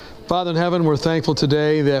Father in heaven, we're thankful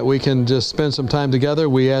today that we can just spend some time together.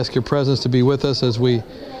 We ask your presence to be with us as we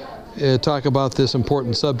talk about this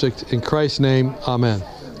important subject. In Christ's name, amen.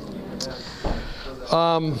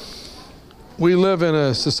 We live in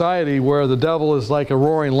a society where the devil is like a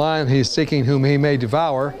roaring lion. He's seeking whom he may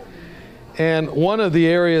devour. And one of the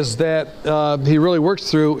areas that he really works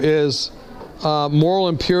through is moral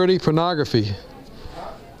impurity, pornography.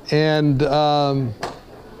 And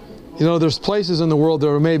there's places in the world that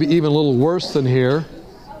are maybe even a little worse than here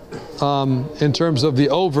in terms of the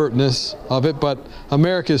overtness of it, but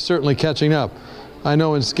America is certainly catching up. I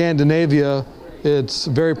know in Scandinavia, it's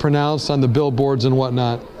very pronounced on the billboards and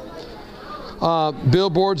whatnot.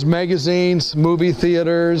 Billboards, magazines, movie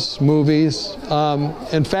theaters, movies.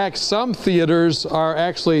 In fact, some theaters are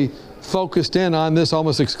actually focused in on this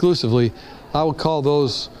almost exclusively. I would call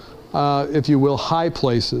those, if you will, high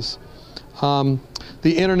places.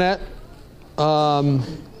 The internet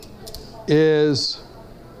is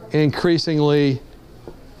increasingly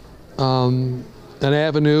an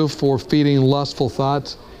avenue for feeding lustful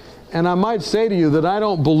thoughts. And I might say to you that I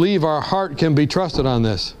don't believe our heart can be trusted on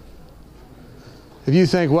this. If you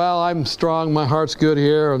think, well, I'm strong, my heart's good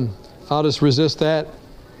here, and I'll just resist that.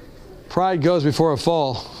 Pride goes before a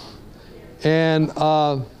fall. And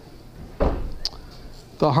the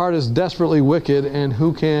heart is desperately wicked, and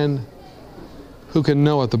who can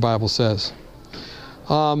know what the Bible says?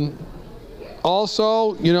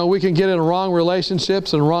 Also, we can get in wrong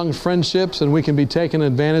relationships and wrong friendships, and we can be taken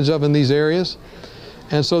advantage of in these areas.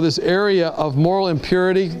 And so this area of moral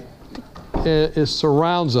impurity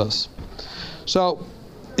surrounds us. So,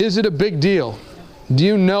 is it a big deal? Do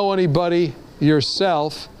you know anybody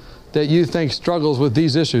yourself that you think struggles with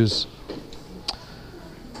these issues?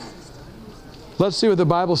 Let's see what the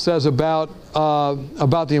Bible says about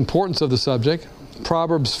the importance of the subject.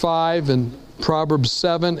 Proverbs 5 and Proverbs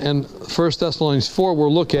 7 and 1 Thessalonians 4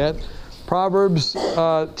 we'll look at. Proverbs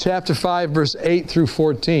chapter 5, verse 8 through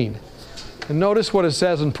 14. And notice what it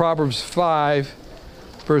says in Proverbs 5,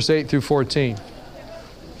 verse 8 through 14.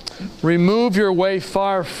 Remove your way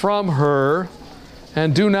far from her,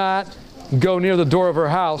 and do not go near the door of her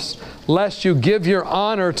house, lest you give your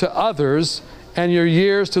honor to others and your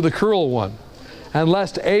years to the cruel one, and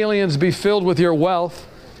lest aliens be filled with your wealth,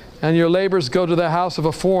 and your labors go to the house of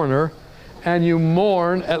a foreigner, and you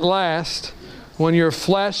mourn at last when your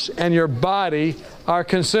flesh and your body are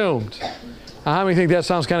consumed. Now, how many think that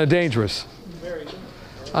sounds kind of dangerous?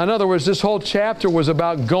 In other words, this whole chapter was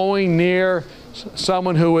about going near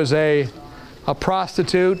someone who was a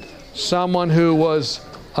prostitute, someone who was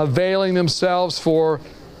availing themselves for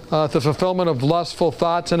the fulfillment of lustful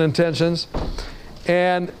thoughts and intentions.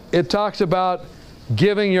 And it talks about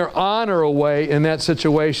giving your honor away in that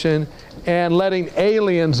situation and letting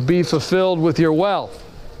aliens be fulfilled with your wealth,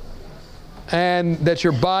 and that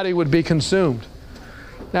your body would be consumed.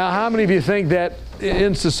 Now, how many of you think that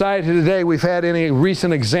in society today we've had any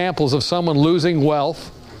recent examples of someone losing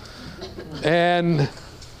wealth and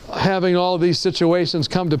having all of these situations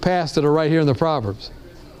come to pass that are right here in the Proverbs?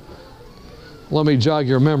 Let me jog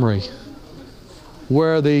your memory.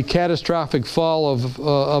 Where the catastrophic fall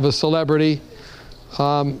of a celebrity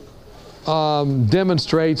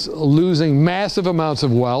demonstrates losing massive amounts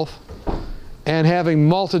of wealth and having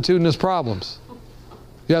multitudinous problems.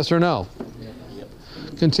 Yes or no?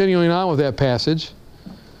 Continuing on with that passage.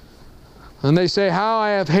 And they say, how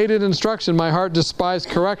I have hated instruction, my heart despised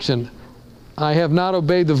correction. I have not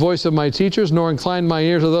obeyed the voice of my teachers, nor inclined my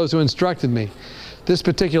ear to those who instructed me. This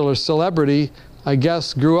particular celebrity, I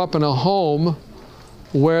guess, grew up in a home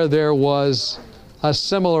where there was a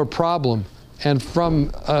similar problem. And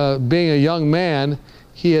from being a young man,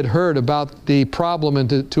 he had heard about the problem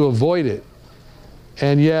and to avoid it.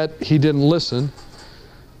 And yet, he didn't listen.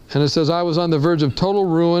 And it says, I was on the verge of total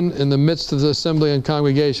ruin in the midst of the assembly and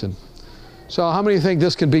congregation. So how many think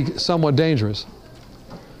this can be somewhat dangerous?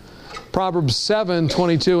 Proverbs 7,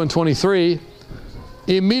 22 and 23,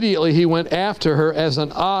 immediately he went after her as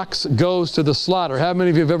an ox goes to the slaughter. How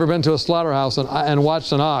many of you have ever been to a slaughterhouse and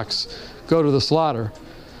watched an ox go to the slaughter?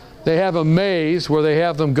 They have a maze where they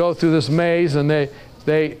have them go through this maze, and if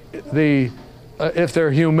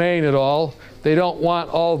they're humane at all, they don't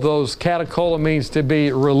want all those catecholamines to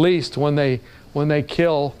be released when they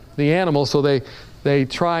kill the animal, so they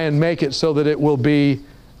try and make it so that it will be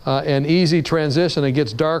an easy transition. It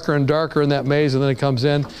gets darker and darker in that maze, and then it comes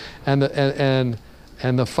in, and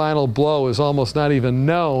the final blow is almost not even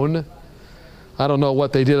known. I don't know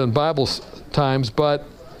what they did in Bible times, but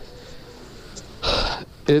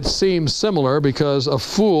it seems similar, because a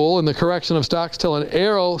fool in the correction of stocks, till an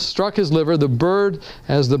arrow struck his liver,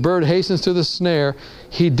 as the bird hastens to the snare,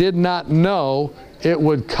 he did not know it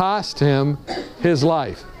would cost him his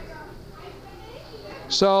life.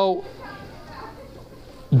 So,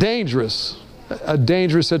 dangerous, a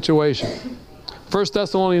dangerous situation. 1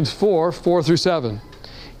 Thessalonians 4 through 7.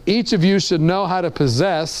 Each of you should know how to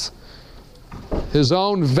possess his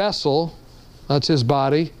own vessel, that's his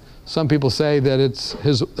body. Some people say that it's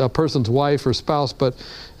a person's wife or spouse, but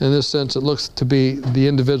in this sense it looks to be the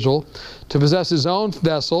individual. To possess his own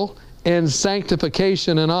vessel in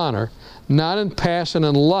sanctification and honor, not in passion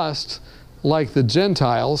and lust like the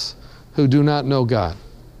Gentiles who do not know God.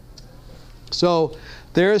 So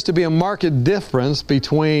there is to be a marked difference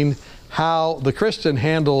between how the Christian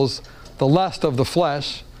handles the lust of the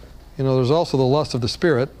flesh. You know, there's also the lust of the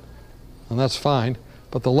Spirit, and that's fine,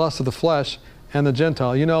 but the lust of the flesh and the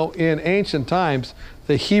Gentile. You know, in ancient times,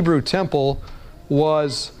 the Hebrew temple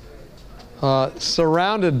was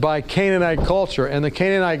surrounded by Canaanite culture, and the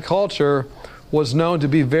Canaanite culture was known to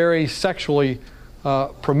be very sexually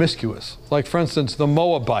promiscuous. Like, for instance, the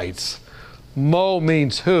Moabites. Mo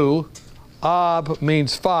means who, Ab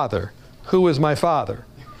means father. Who is my father?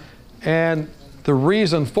 And the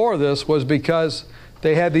reason for this was because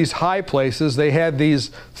they had these high places, they had these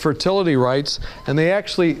fertility rites, and they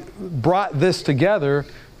actually brought this together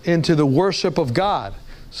into the worship of God.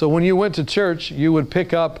 So when you went to church, you would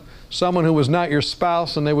pick up someone who was not your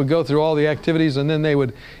spouse, and they would go through all the activities, and then they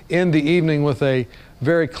would end the evening with a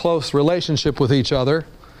very close relationship with each other.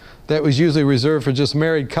 That was usually reserved for just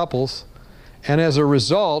married couples. And as a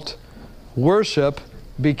result, worship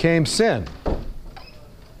became sin.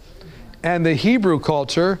 And the Hebrew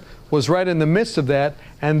culture was right in the midst of that,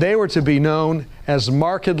 and they were to be known as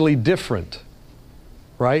markedly different,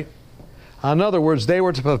 right? In other words, they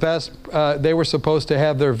were supposed to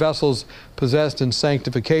have their vessels possessed in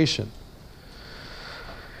sanctification.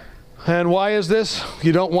 And why is this?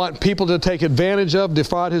 You don't want people to take advantage of,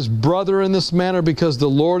 defraud his brother in this manner, because the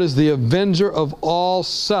Lord is the avenger of all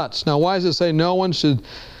such. Now, why does it say no one should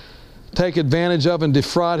take advantage of and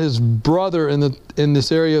defraud his brother in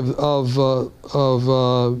this area of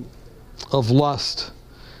lust?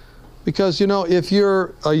 Because, you know, if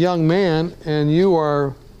you're a young man and you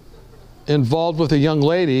are involved with a young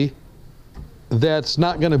lady that's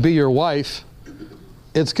not going to be your wife,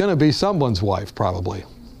 it's going to be someone's wife probably.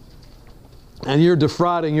 And you're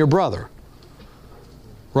defrauding your brother,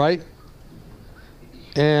 right?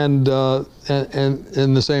 And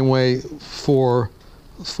in the same way for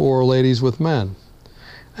ladies with men.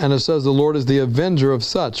 And it says the Lord is the avenger of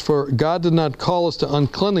such. For God did not call us to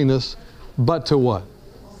uncleanliness, but to what?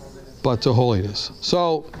 But to holiness.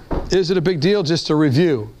 So, is it a big deal? Just to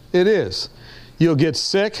review, it is. You'll get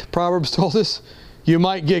sick, Proverbs told us. You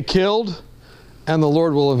might get killed, and the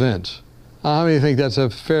Lord will avenge. How many think that's a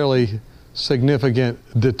fairly significant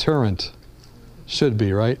deterrent? Should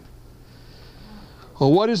be, right?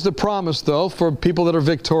 Well, what is the promise, though, for people that are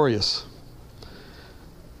victorious?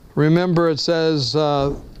 Remember, it says,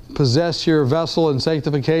 possess your vessel in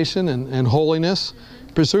sanctification and holiness.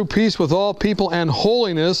 Pursue peace with all people and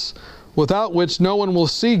holiness, without which no one will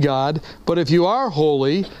see God. But if you are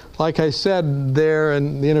holy, like I said there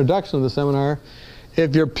in the introduction of the seminar,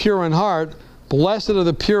 if you're pure in heart, blessed are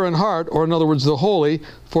the pure in heart, or in other words, the holy,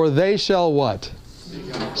 for they shall what? See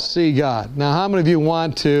God. See God. Now, how many of you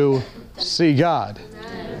want to see God?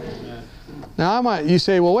 Now, you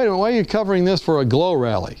say, well, wait a minute, why are you covering this for a glow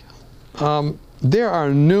rally? There are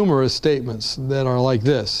numerous statements that are like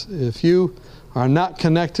this. If you are not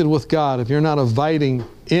connected with God, if you're not abiding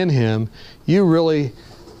in Him, you really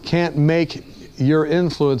can't make your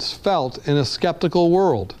influence felt in a skeptical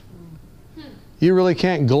world. You really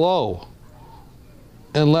can't glow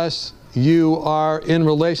unless you are in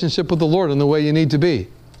relationship with the Lord in the way you need to be.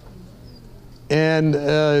 And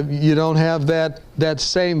you don't have that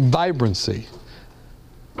same vibrancy.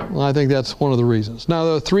 Well, I think that's one of the reasons. Now,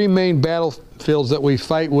 there are three main battlefields that we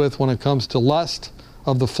fight with when it comes to lust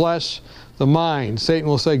of the flesh. The mind. Satan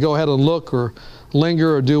will say, go ahead and look or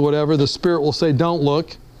linger or do whatever. The Spirit will say, don't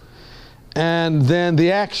look. And then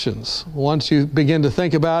the actions. Once you begin to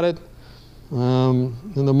think about it in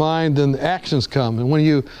the mind, then the actions come. And when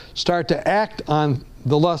you start to act on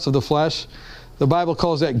the lust of the flesh, the Bible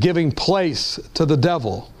calls that giving place to the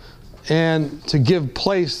devil. And to give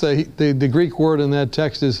place, the Greek word in that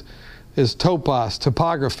text is topos,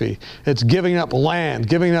 topography. It's giving up land,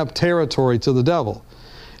 giving up territory to the devil.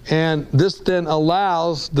 And this then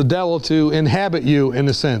allows the devil to inhabit you in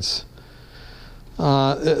a sense.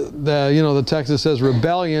 The text that says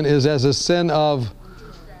rebellion is as a sin of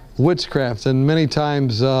witchcraft, and many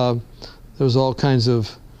times there's all kinds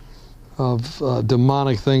of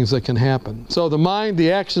demonic things that can happen. So the mind,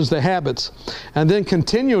 the actions, the habits, and then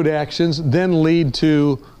continued actions then lead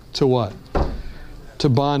to what? To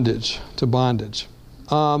bondage. To bondage.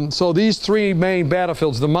 So these three main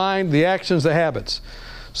battlefields: the mind, the actions, the habits.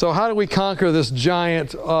 So how do we conquer this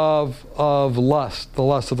giant of lust, the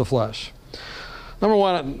lust of the flesh? Number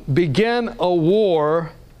one, begin a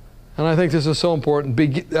war, and I think this is so important.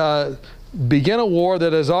 Begin a war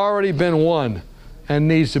that has already been won and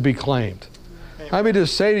needs to be claimed. Let me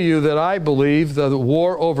just say to you that I believe that the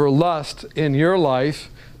war over lust in your life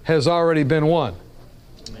has already been won.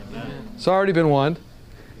 Amen. It's already been won.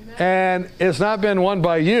 And it's not been won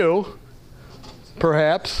by you,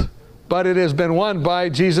 perhaps, but it has been won by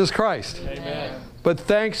Jesus Christ. Amen. But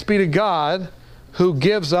thanks be to God who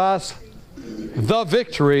gives us the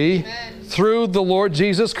victory through the Lord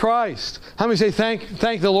Jesus Christ. How many say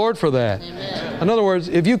thank the Lord for that? Amen. In other words,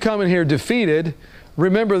 if you come in here defeated,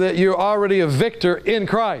 remember that you're already a victor in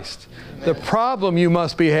Christ. Amen. The problem you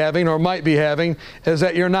must be having or might be having is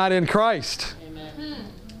that you're not in Christ. Amen?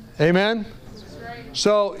 Amen?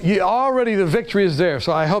 So already the victory is there.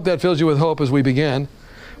 So I hope that fills you with hope as we begin.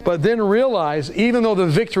 But then realize, even though the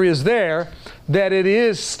victory is there, that it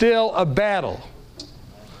is still a battle.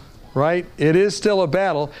 Right? It is still a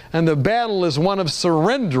battle. And the battle is one of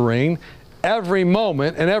surrendering every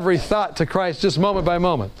moment and every thought to Christ, just moment by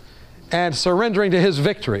moment. And surrendering to His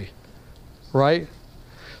victory. Right?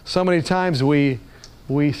 So many times we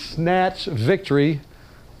snatch victory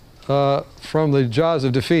from the jaws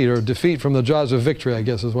of defeat, or defeat from the jaws of victory, I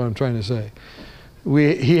guess is what I'm trying to say.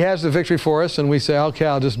 He has the victory for us, and we say, okay,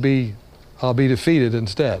 I'll be defeated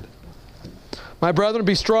instead. My brethren,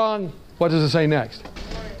 be strong. What does it say next?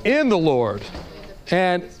 In the Lord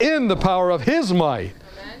and in the power of His might,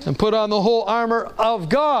 and put on the whole armor of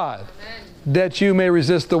God, that you may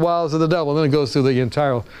resist the wiles of the devil. And then it goes through the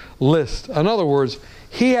entire list. In other words,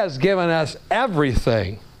 He has given us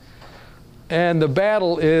everything. And the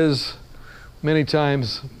battle is many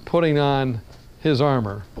times putting on His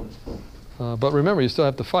armor. But remember, you still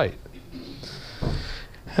have to fight.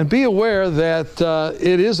 And be aware that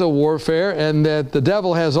it is a warfare, and that the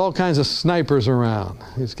devil has all kinds of snipers around.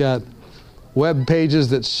 He's got web pages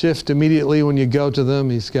that shift immediately when you go to them.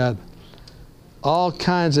 He's got all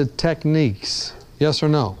kinds of techniques. Yes or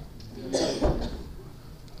no?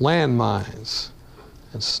 Landmines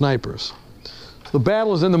and snipers. The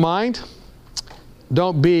battle is in the mind.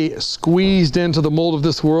 Don't be squeezed into the mold of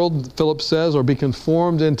this world, Philip says, or be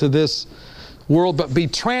conformed into this world, but be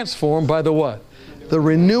transformed by the what? The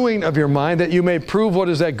renewing of your mind, that you may prove what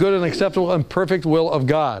is that good and acceptable and perfect will of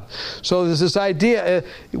God. So there's this idea,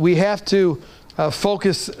 we have to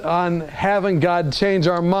focus on having God change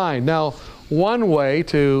our mind. Now, one way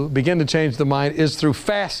to begin to change the mind is through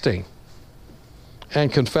fasting and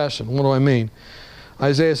confession. What do I mean?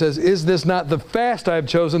 Isaiah says, is this not the fast I have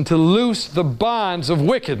chosen to loose the bonds of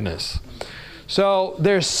wickedness? So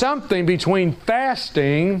there's something between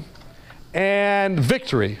fasting and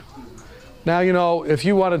victory. Now, you know, if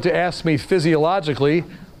you wanted to ask me physiologically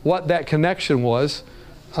what that connection was,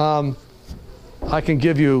 I can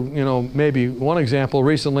give you, maybe one example.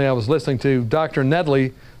 Recently I was listening to Dr.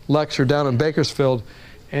 Nedley lecture down in Bakersfield,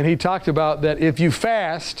 and he talked about that if you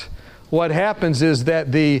fast, what happens is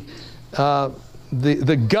that the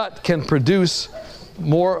gut can produce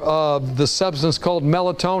more of the substance called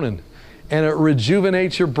melatonin, and it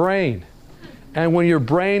rejuvenates your brain. And when your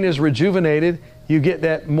brain is rejuvenated, you get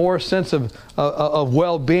that more sense of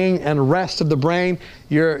well-being and rest of the brain.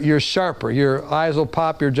 You're sharper. Your eyes will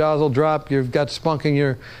pop, your jaws will drop. You've got spunk in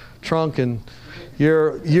your trunk, and you're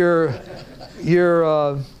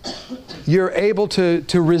able to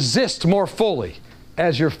resist more fully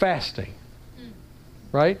as you're fasting.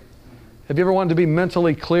 Right? Have you ever wanted to be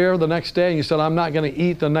mentally clear the next day and you said, I'm not going to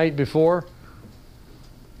eat the night before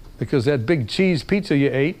because that big cheese pizza you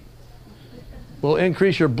ate will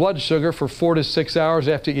increase your blood sugar for 4 to 6 hours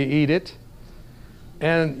after you eat it,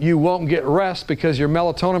 and you won't get rest because your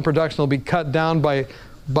melatonin production will be cut down by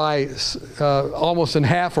almost in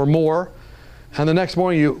half or more, and the next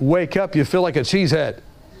morning you wake up, you feel like a cheesehead.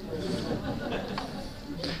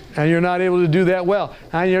 And you're not able to do that well.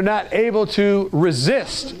 And you're not able to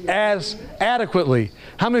resist as adequately.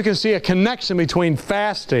 How many can see a connection between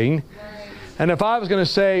fasting? And if I was going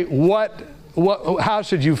to say, how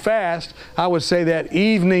should you fast? I would say that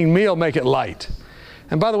evening meal, make it light.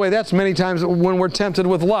 And by the way, that's many times when we're tempted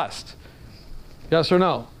with lust. Yes or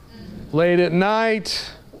no? Late at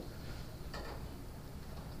night.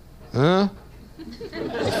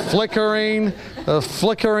 A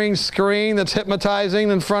flickering screen that's hypnotizing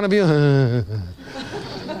in front of you.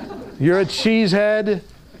 You're a cheesehead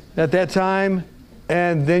at that time,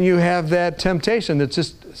 and then you have that temptation that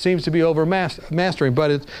just seems to be overmastering.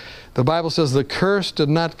 But the Bible says the curse did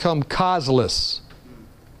not come causeless.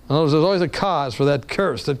 In other words, there's always a cause for that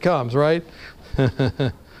curse that comes, right?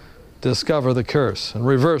 Discover the curse and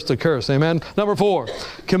reverse the curse. Amen? Number 4,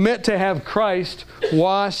 commit to have Christ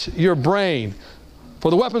wash your brain. For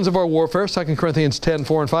the weapons of our warfare, 2 Corinthians 10,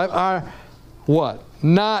 4 and 5, are what?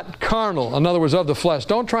 Not carnal. In other words, of the flesh.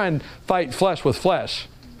 Don't try and fight flesh with flesh.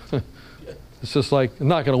 It's just like,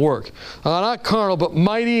 not going to work. Not carnal, but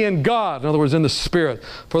mighty in God. In other words, in the Spirit.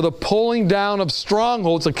 For the pulling down of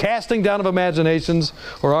strongholds, the casting down of imaginations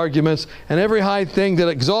or arguments, and every high thing that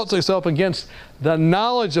exalts itself against the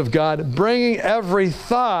knowledge of God, bringing every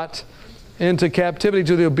thought into captivity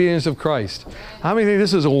to the obedience of Christ. How many think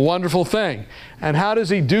this is a wonderful thing? And how does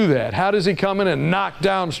He do that? How does He come in and knock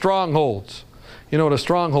down strongholds? You know what a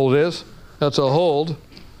stronghold is? That's a hold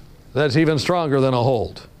that's even stronger than a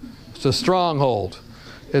hold. It's a stronghold.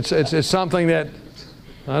 It's something that,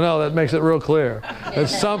 I know that makes it real clear.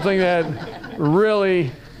 It's something that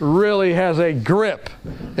really, really has a grip.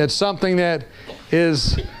 It's something that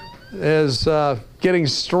is getting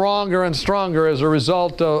stronger and stronger as a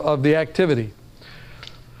result of the activity.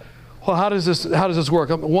 Well, how does this work?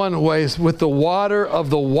 One way is with the water of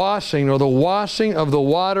the washing, or the washing of the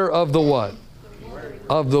water of the what?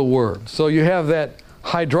 Of the Word. So you have that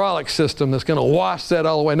hydraulic system that's going to wash that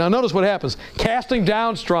all away. Now notice what happens. Casting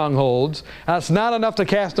down strongholds, that's not enough to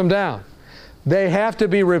cast them down. They have to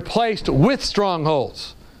be replaced with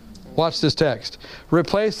strongholds. Watch this text.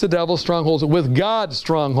 Replace the devil's strongholds with God's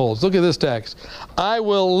strongholds. Look at this text. I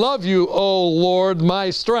will love you, O Lord, my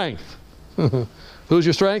strength. Who's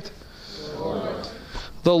your strength? Lord.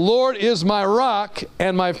 The Lord is my rock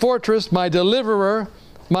and my fortress, my deliverer,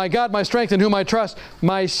 my God, my strength, in whom I trust,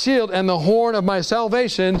 my shield and the horn of my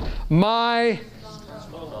salvation, my...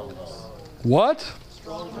 What?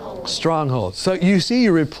 Strongholds. Strongholds. So you see,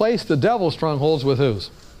 you replace the devil's strongholds with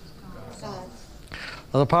whose?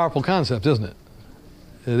 Well, a powerful concept, isn't it?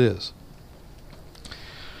 It is.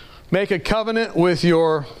 Make a covenant with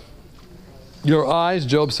your eyes.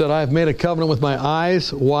 Job said, I have made a covenant with my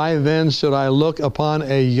eyes. Why then should I look upon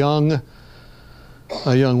a young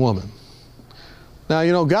woman? Now,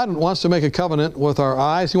 you know, God wants to make a covenant with our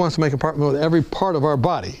eyes. He wants to make a covenant with every part of our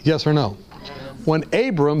body. Yes or no? When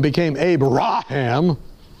Abram became Abraham,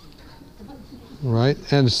 right,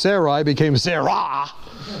 and Sarai became Sarah,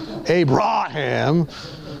 Abraham,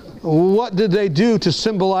 what did they do to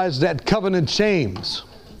symbolize that covenant chains?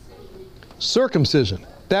 Circumcision.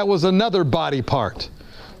 That was another body part.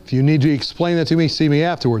 If you need to explain that to me, see me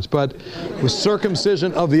afterwards. But it was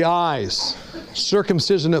circumcision of the eyes.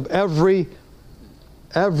 Circumcision of every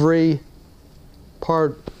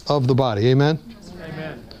part of the body. Amen?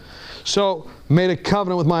 Amen. So, made a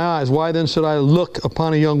covenant with my eyes. Why then should I look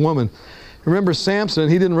upon a young woman? Remember Samson,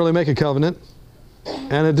 he didn't really make a covenant,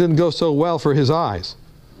 and it didn't go so well for his eyes.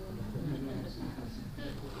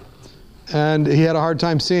 And he had a hard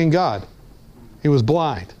time seeing God. He was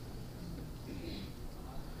blind.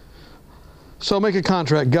 So make a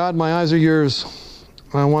contract. God, my eyes are yours.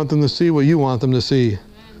 I want them to see what you want them to see,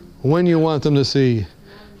 when you want them to see,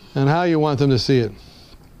 and how you want them to see it.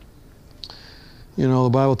 You know, the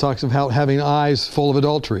Bible talks about having eyes full of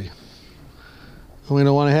adultery. And we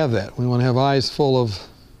don't want to have that. We want to have eyes full of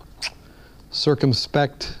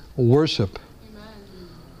circumspect worship. Amen.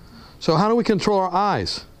 So how do we control our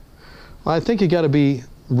eyes? Well, I think you got to be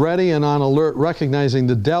ready and on alert, recognizing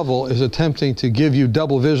the devil is attempting to give you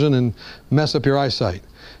double vision and mess up your eyesight. It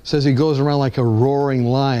says he goes around like a roaring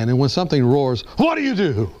lion, and when something roars, what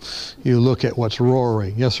do? You look at what's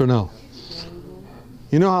roaring. Yes or no?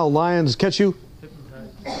 You know how lions catch you?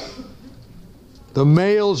 The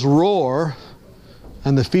males roar,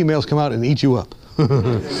 and the females come out and eat you up.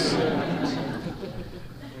 And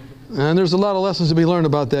there's a lot of lessons to be learned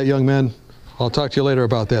about that, young men. I'll talk to you later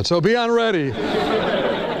about that. So be on ready.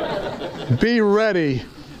 Be ready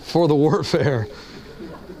for the warfare.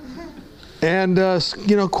 And,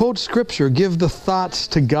 quote Scripture. Give the thoughts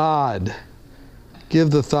to God. Give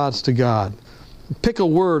the thoughts to God. Pick a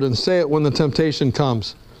word and say it when the temptation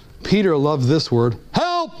comes. Peter loved this word.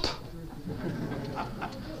 Help!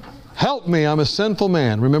 Help me, I'm a sinful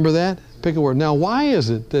man. Remember that? Pick a word. Now, why is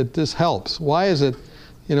it that this helps? Why is it,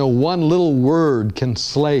 one little word can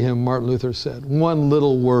slay him, Martin Luther said. One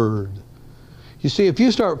little word. You see, if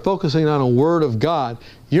you start focusing on a word of God,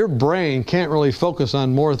 your brain can't really focus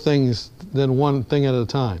on more things than one thing at a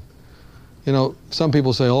time. You know, some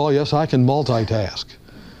people say, oh, yes, I can multitask.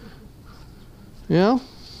 You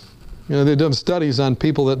know, they've done studies on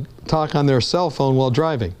people that talk on their cell phone while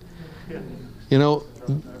driving. You know,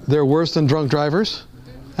 they're worse than drunk drivers.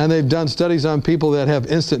 And they've done studies on people that have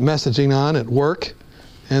instant messaging on at work,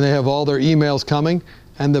 and they have all their emails coming.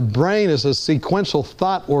 And the brain is a sequential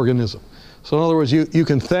thought organism. So in other words, you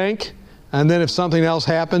can think, and then if something else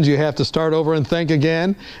happens, you have to start over and think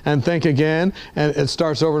again, and it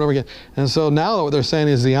starts over and over again. And so now what they're saying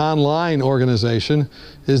is the online organization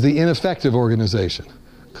is the ineffective organization,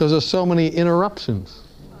 because there's so many interruptions.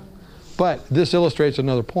 But this illustrates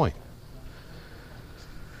another point.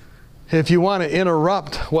 If you want to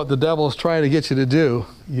interrupt what the devil is trying to get you to do,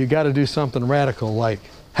 you got to do something radical like,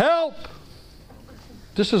 help!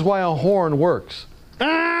 This is why a horn works.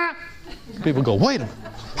 Ah! People go, wait a minute.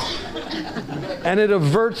 And it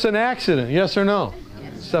averts an accident, yes or no?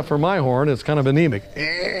 Except for my horn, it's kind of anemic.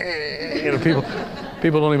 You know,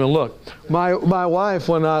 people don't even look. My wife,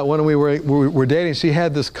 when we were dating, she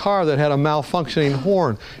had this car that had a malfunctioning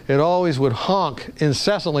horn. It always would honk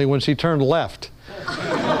incessantly when she turned left.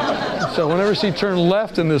 So whenever she turned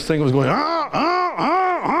left and this thing was going, ah, ah,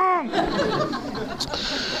 ah,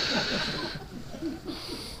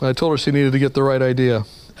 ah. I told her she needed to get the right idea.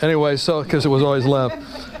 Anyway, so because it was always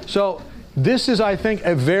left. So this is, I think,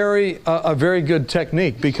 a very good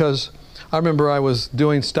technique, because I remember I was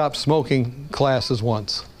doing stop smoking classes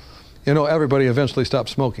once. You know, everybody eventually stopped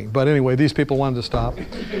smoking. But anyway, these people wanted to stop.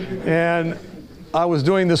 And I was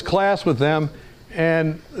doing this class with them,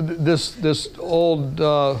 and this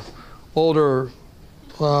older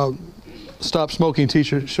stop smoking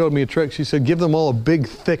teacher showed me a trick. She said, give them all a big,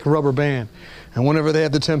 thick rubber band. And whenever they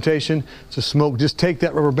have the temptation to smoke, just take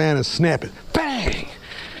that rubber band and snap it. Bang!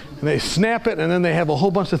 And they snap it, and then they have a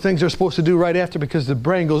whole bunch of things they're supposed to do right after, because the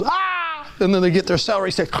brain goes, ah! And then they get their celery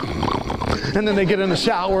stick. And then they get in the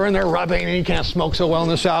shower, and they're rubbing, and you can't smoke so well in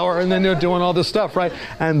the shower. And then they're doing all this stuff, right?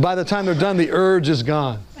 And by the time they're done, the urge is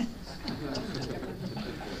gone.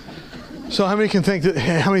 So how many think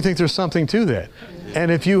there's something to that?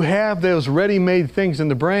 And if you have those ready-made things in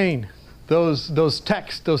the brain, those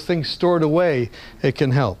texts, those things stored away, it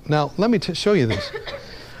can help. Now, let me show you this.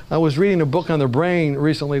 I was reading a book on the brain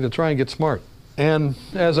recently to try and get smart. And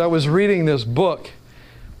as I was reading this book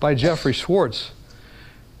by Jeffrey Schwartz,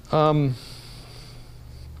 it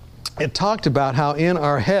talked about how in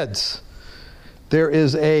our heads there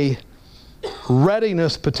is a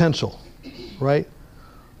readiness potential, right?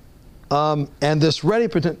 And this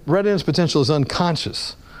readiness potential is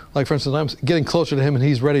unconscious. Like, for instance, I'm getting closer to him and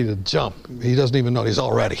he's ready to jump. He doesn't even know he's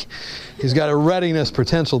all ready. He's got a readiness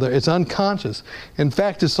potential there. It's unconscious. In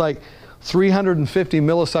fact, it's like 350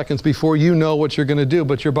 milliseconds before you know what you're going to do,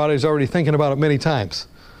 but your body's already thinking about it many times.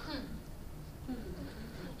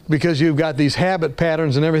 Because you've got these habit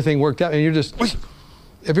patterns and everything worked out, and you're just... Have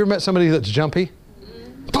you ever met somebody that's jumpy?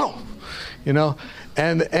 Boom! You know?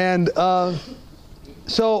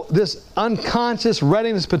 So this unconscious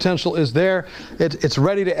readiness potential is there. It's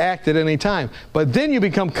ready to act at any time. But then you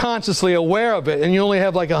become consciously aware of it, and you only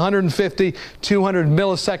have like 150, 200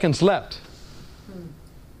 milliseconds left.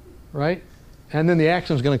 Right? And then the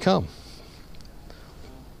action's going to come.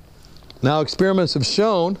 Now, experiments have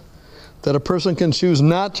shown that a person can choose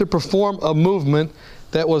not to perform a movement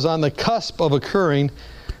that was on the cusp of occurring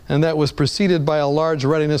and that was preceded by a large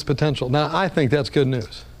readiness potential. Now, I think that's good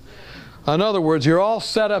news. In other words, you're all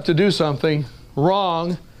set up to do something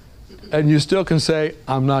wrong, and you still can say,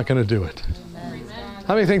 I'm not going to do it. Amen.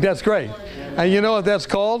 How many think that's great? And you know what that's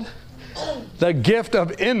called? The gift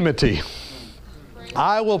of enmity.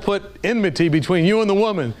 I will put enmity between you and the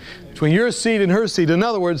woman, between your seed and her seed. In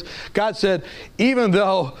other words, God said, even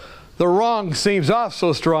though the wrong seems off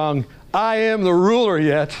so strong, I am the ruler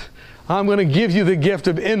yet. I'm going to give you the gift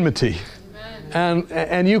of enmity.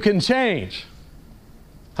 And you can change.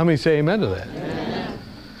 How many say amen to that? Amen.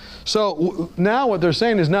 So now what they're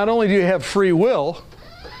saying is not only do you have free will,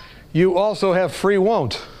 you also have free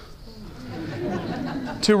won't.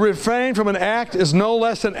 To refrain from an act is no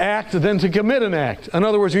less an act than to commit an act. In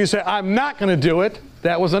other words, when you say, I'm not going to do it,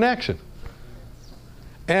 that was an action.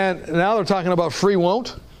 And now they're talking about free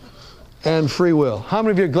won't and free will. How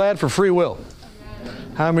many of you are glad for free will?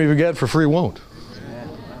 How many of you are glad for free won't?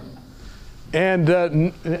 And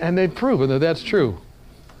they've proven that that's true.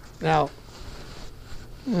 Now,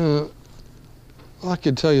 I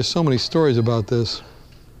could tell you so many stories about this,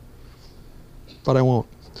 but I won't.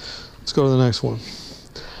 Let's go to the next one.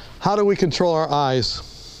 How do we control our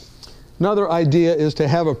eyes? Another idea is to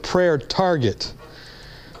have a prayer target.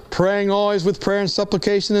 Praying always with prayer and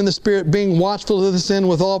supplication in the Spirit, being watchful to this end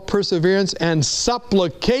with all perseverance and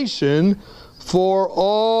supplication for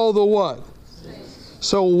all the what?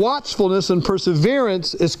 So watchfulness and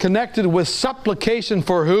perseverance is connected with supplication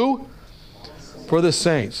for who? For the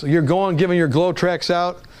saints. You're going, giving your glow tracts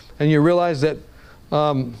out, and you realize that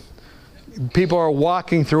people are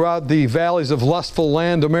walking throughout the valleys of lustful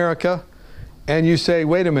land, America, and you say,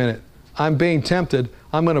 wait a minute, I'm being tempted.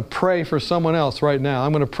 I'm going to pray for someone else right now.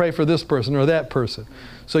 I'm going to pray for this person or that person.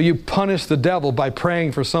 So you punish the devil by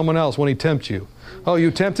praying for someone else when he tempts you. Oh,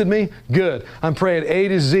 you tempted me? Good. I'm praying A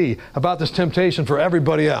to Z about this temptation for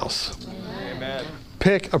everybody else. Amen.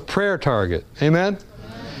 Pick a prayer target. Amen?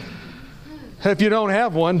 If you don't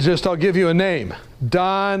have one, just I'll give you a name.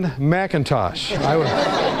 Don Mackintosh.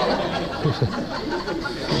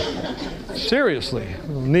 Seriously,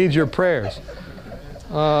 need your prayers.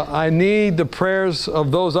 I need the prayers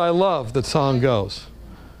of those I love, the song goes.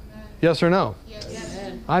 Yes or no?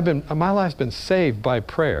 Yes. My life's been saved by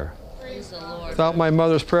prayer. Praise the Lord. Without my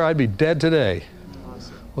mother's prayer, I'd be dead today.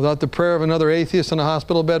 Without the prayer of another atheist in a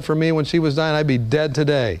hospital bed for me when she was dying, I'd be dead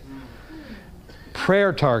today.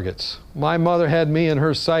 Prayer targets. My mother had me in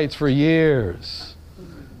her sights for years,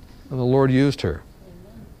 and the Lord used her.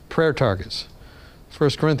 Prayer targets. 1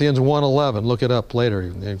 Corinthians 1:11. Look it up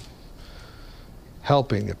later.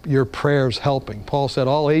 Helping. Your prayers helping. Paul said,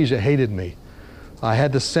 all Asia hated me. I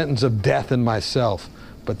had the sentence of death in myself,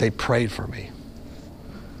 but they prayed for me.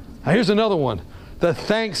 Now here's another one. The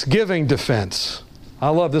Thanksgiving defense. I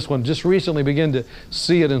love this one. Just recently began to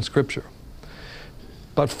see it in Scripture.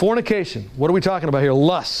 But fornication, what are we talking about here?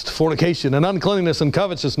 Lust, fornication, and uncleanness and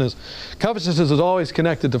covetousness. Covetousness is always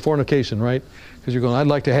connected to fornication, right? Because you're going, I'd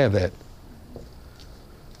like to have that.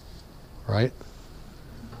 Right?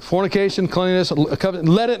 Fornication, cleanliness,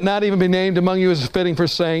 let it not even be named among you as fitting for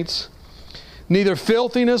saints. Neither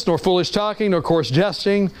filthiness, nor foolish talking, nor coarse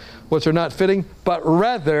jesting, which are not fitting, but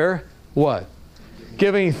rather, what?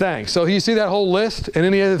 Giving thanks. So you see that whole list and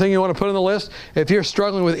any other thing you want to put on the list? If you're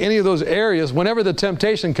struggling with any of those areas, whenever the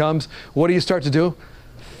temptation comes, what do you start to do?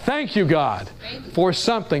 Thank you, God, for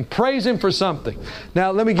something. Praise Him for something.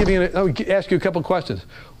 Now, let me ask you a couple questions.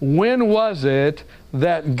 When was it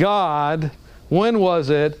that God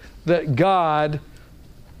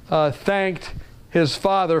thanked His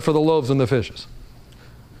Father for the loaves and the fishes?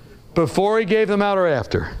 Before He gave them out or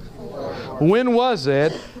after? When was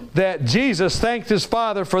it that Jesus thanked His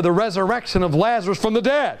Father for the resurrection of Lazarus from the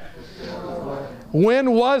dead?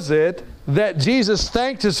 When was it that Jesus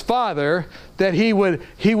thanked His Father that He would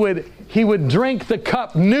drink the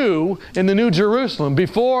cup new in the New Jerusalem,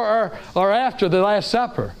 before or after the Last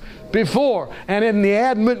Supper? Before and in the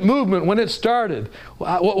Advent movement when it started.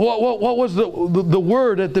 What was the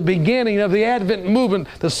word at the beginning of the Advent movement?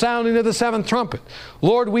 The sounding of the seventh trumpet.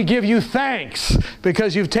 Lord, we give you thanks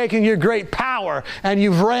because you've taken your great power and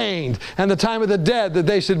you've reigned, and the time of the dead that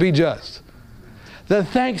they should be just. The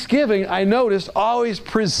thanksgiving, I noticed, always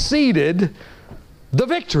preceded the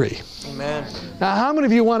victory. Amen. Now, how many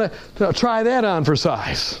of you want to try that on for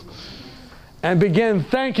size and begin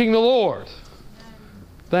thanking the Lord?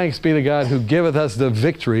 Thanks be to God who giveth us the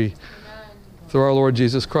victory through our Lord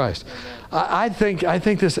Jesus Christ. I think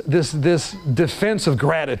this defense of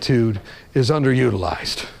gratitude is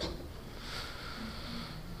underutilized.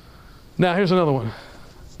 Now here's another one.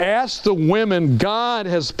 Ask the women God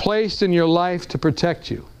has placed in your life to protect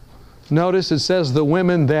you. Notice it says the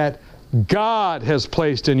women that God has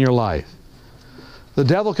placed in your life. The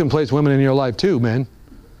devil can place women in your life too, men.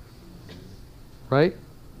 Right?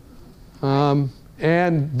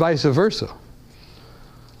 And vice versa.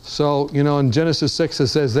 So, in Genesis 6 it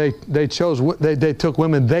says they took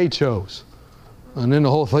women they chose. And then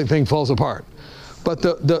the whole thing falls apart. But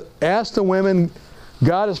ask the women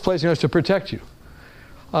God is placing us to protect you.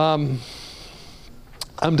 I'm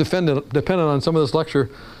dependent on some of this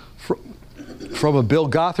lecture from a Bill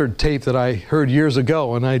Gothard tape that I heard years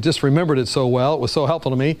ago, and I just remembered it so well. It was so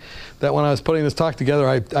helpful to me that when I was putting this talk together,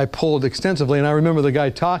 I pulled extensively, and I remember the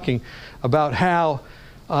guy talking about how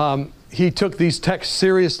he took these texts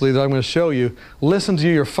seriously that I'm going to show you. Listen to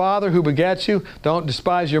your father who begat you. Don't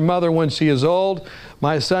despise your mother when she is old.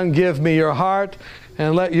 My son, give me your heart,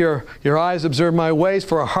 and let your eyes observe my ways.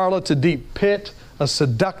 For a harlot's a deep pit, a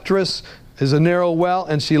seductress is a narrow well,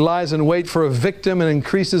 and she lies in wait for a victim and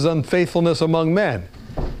increases unfaithfulness among men.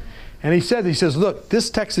 And he says, look, this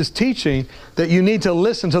text is teaching that you need to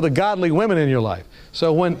listen to the godly women in your life.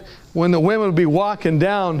 So when the women would be walking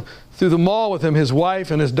down through the mall with him, his wife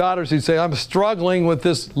and his daughters, he'd say, I'm struggling with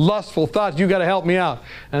this lustful thought. You got to help me out.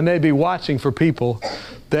 And they'd be watching for people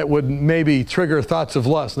that would maybe trigger thoughts of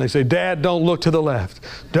lust. And they say, Dad, don't look to the left.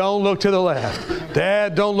 Don't look to the left.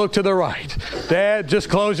 Dad, don't look to the right. Dad, just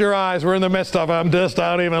close your eyes. We're in the midst of them. Just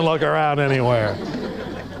don't even look around anywhere.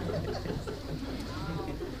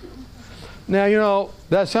 Now, you know,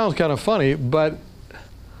 that sounds kind of funny, but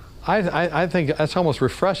I think that's almost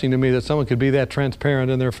refreshing to me that someone could be that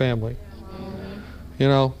transparent in their family. You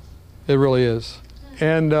know, it really is.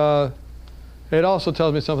 And it also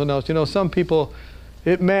tells me something else. You know, some people,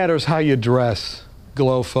 it matters how you dress.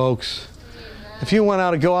 Glow, folks. If you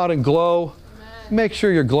want to go out and glow, make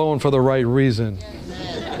sure you're glowing for the right reason.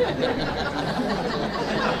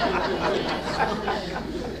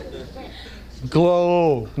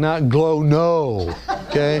 Glow, not glow no,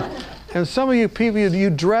 okay? And some of you people, you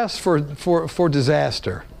dress for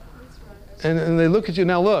disaster. And they look at you.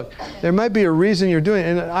 Now look, there might be a reason you're doing it.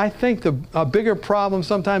 And I think a bigger problem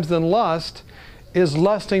sometimes than lust is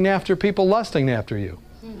lusting after people lusting after you.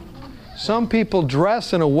 Some people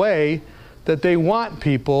dress in a way that they want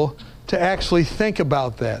people to actually think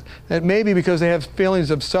about that. And maybe because they have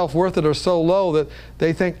feelings of self-worth that are so low that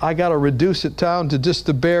they think, I got to reduce it down to just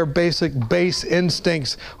the bare basic base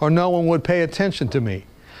instincts or no one would pay attention to me.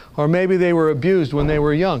 Or maybe they were abused when they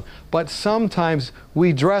were young. But sometimes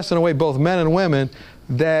we dress in a way, both men and women,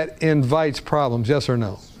 that invites problems, yes or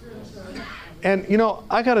no? And you know,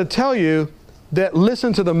 I got to tell you that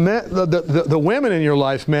listen to the women in your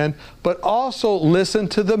life, men, but also listen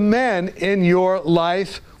to the men in your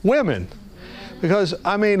life, women. Because,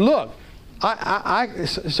 I mean, look,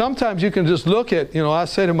 sometimes you can just look at, you know, I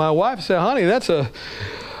say to my wife, I say, honey, that's a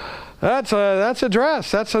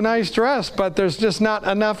dress. That's a nice dress, but there's just not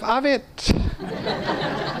enough of it.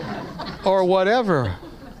 Or whatever.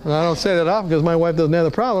 And I don't say that often because my wife doesn't have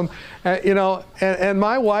the problem. You know, and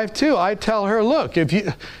my wife too, I tell her, look, if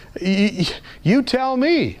you tell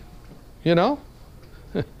me, you know,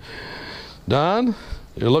 Don,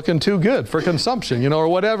 you're looking too good for consumption, you know, or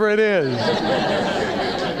whatever it is.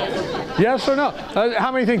 Yes or no?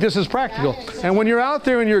 How many think this is practical? And when you're out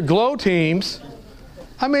there in your glow teams,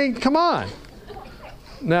 I mean, come on.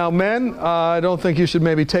 Now, men, I don't think you should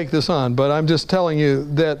maybe take this on, but I'm just telling you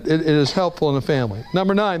that it is helpful in the family.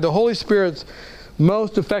 Number 9, the Holy Spirit's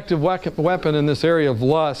most effective weapon in this area of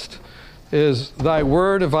lust is, Thy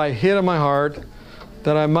word have I hid in my heart,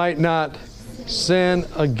 that I might not sin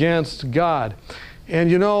against God.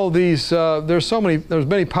 And you know, there's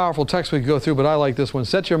many powerful texts we could go through, but I like this one.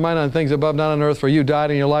 Set your mind on things above, not on earth, for you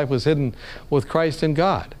died and your life was hidden with Christ in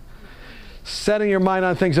God. Setting your mind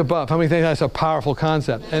on things above. How many think that's a powerful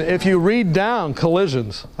concept? And if you read down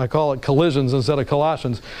Collisions, I call it collisions instead of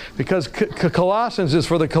Colossians, because Colossians is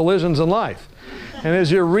for the collisions in life. And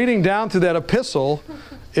as you're reading down through that epistle,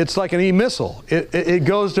 it's like an e-missile. It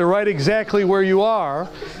goes to right exactly where you are.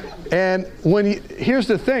 And here's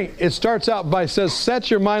the thing, it starts out by says, set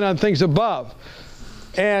your mind on things above.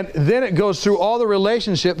 And then it goes through all the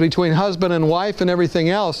relationship between husband and wife and everything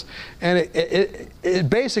else. And it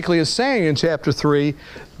basically is saying in chapter 3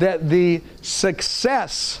 that the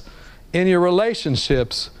success in your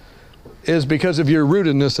relationships is because of your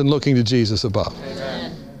rootedness and looking to Jesus above.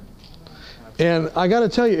 Amen. And I got to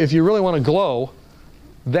tell you, if you really want to glow,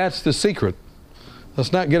 that's the secret.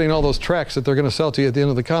 That's not getting all those tracts that they're going to sell to you at the end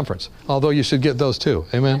of the conference. Although you should get those too.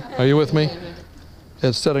 Amen? Are you with me?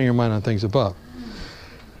 It's setting your mind on things above.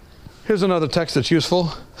 Here's another text that's useful.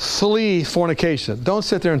 Flee fornication. Don't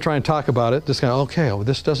sit there and try and talk about it. Just kind of, okay, well,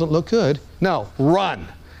 this doesn't look good. No, run.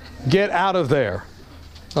 Get out of there.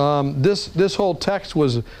 This whole text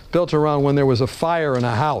was built around when there was a fire in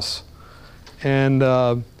a house. And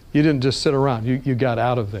you didn't just sit around. You got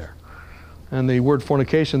out of there. And the word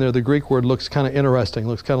fornication there, the Greek word, looks kind of interesting.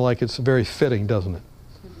 Looks kind of like it's very fitting, doesn't it?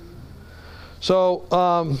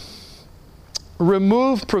 So,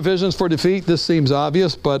 remove provisions for defeat. This seems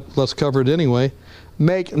obvious, but let's cover it anyway.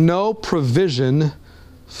 Make no provision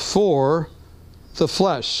for the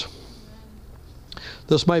flesh.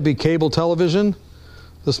 This might be cable television.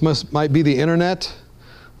 This might be the internet.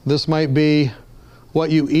 This might be what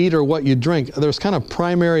you eat or what you drink. There's kind of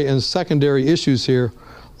primary and secondary issues here.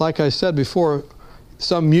 Like I said before,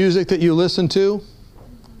 some music that you listen to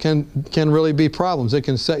can really be problems. It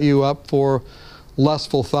can set you up for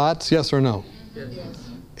lustful thoughts, yes or no? Yes.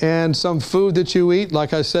 And some food that you eat,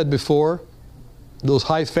 like I said before, those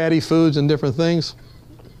high fatty foods and different things,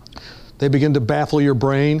 they begin to baffle your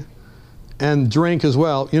brain. And drink as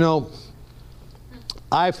well. You know,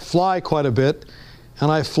 I fly quite a bit, and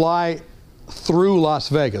I fly through Las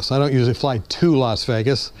Vegas. I don't usually fly to Las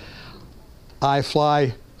Vegas. I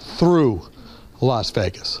fly through Las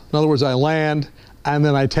Vegas. In other words, I land and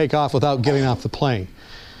then I take off without getting off the plane.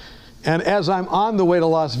 And as I'm on the way to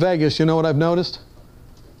Las Vegas, you know what I've noticed?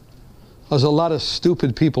 There's a lot of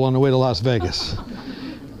stupid people on the way to Las Vegas.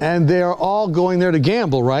 And they're all going there to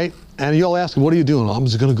gamble, right? And you'll ask them, what are you doing? I'm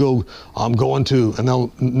just going to go, I'm going to, and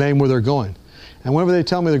they'll name where they're going. And whenever they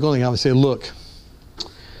tell me they're going, I would say, look,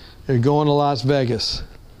 they're going to Las Vegas.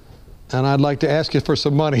 And I'd like to ask you for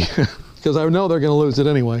some money, because I know they're going to lose it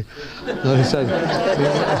anyway. So he said,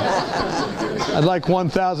 I'd like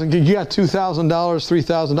 $1,000. You got $2,000,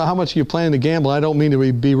 $3,000. How much are you planning to gamble? I don't mean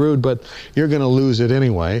to be rude, but you're going to lose it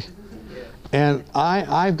anyway. And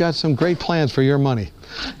I've got some great plans for your money.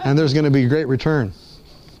 And there's going to be a great return.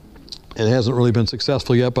 It hasn't really been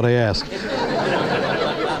successful yet, but I ask.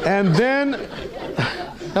 And then,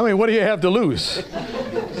 I mean, what do you have to lose?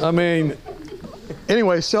 I mean,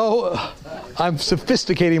 anyway, so I'm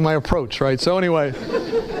sophisticating my approach, right? So anyway,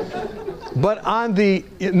 but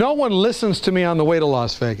no one listens to me on the way to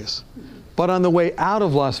Las Vegas. But on the way out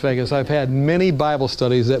of Las Vegas, I've had many Bible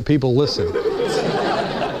studies that people listen.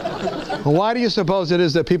 Why do you suppose it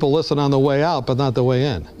is that people listen on the way out, but not the way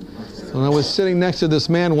in? When I was sitting next to this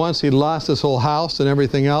man once, he'd lost his whole house and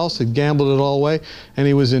everything else. He'd gambled it all away. And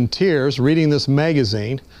he was in tears reading this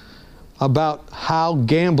magazine about how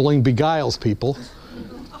gambling beguiles people.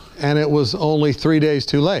 And it was only 3 days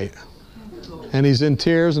too late. And he's in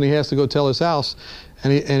tears and he has to go tell his house.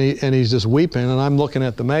 And he's just weeping. And I'm looking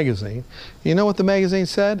at the magazine. You know what the magazine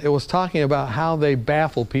said? It was talking about how they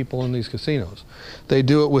baffle people in these casinos. They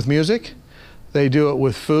do it with music. They do it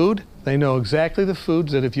with food. They know exactly the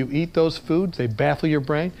foods that if you eat those foods, they baffle your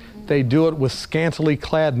brain. They do it with scantily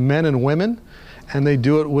clad men and women, and they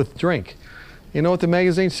do it with drink. You know what the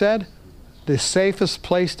magazine said? The safest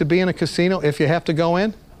place to be in a casino, if you have to go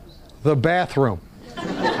in, the bathroom.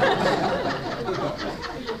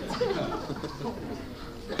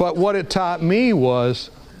 But what it taught me was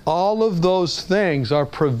all of those things are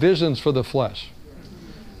provisions for the flesh.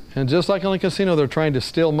 And just like in a casino, they're trying to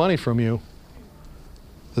steal money from you.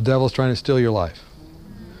 The devil's trying to steal your life.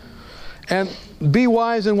 And be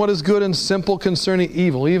wise in what is good and simple concerning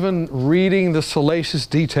evil. Even reading the salacious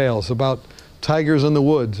details about tigers in the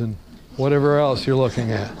woods and whatever else you're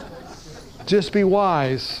looking at. Just be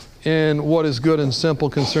wise in what is good and simple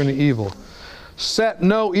concerning evil. Set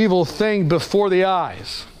no evil thing before the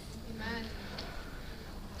eyes.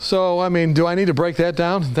 So, I mean, do I need to break that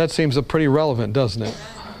down? That seems pretty relevant, doesn't it?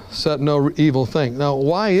 Set no evil thing. Now,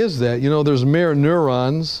 why is that? You know, there's mirror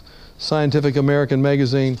neurons. Scientific American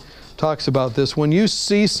magazine talks about this. When you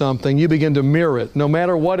see something, you begin to mirror it, no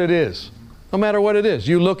matter what it is. No matter what it is.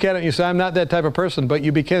 You look at it and you say, I'm not that type of person, but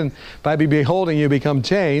you begin, by beholding, you become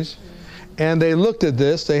changed. And they looked at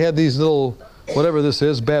this. They had these little, whatever this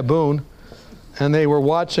is, baboon, and they were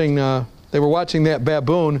watching that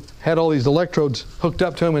baboon, had all these electrodes hooked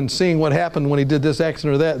up to him and seeing what happened when he did this action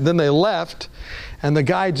or that. And then they left, and the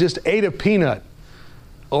guy just ate a peanut.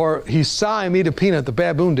 Or he saw him eat a peanut, the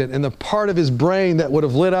baboon did, and the part of his brain that would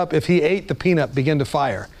have lit up if he ate the peanut began to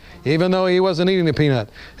fire. Even though he wasn't eating the peanut,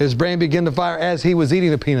 his brain began to fire as he was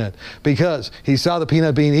eating the peanut because he saw the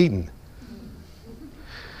peanut being eaten.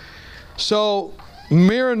 So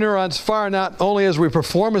mirror neurons fire not only as we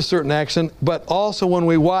perform a certain action, but also when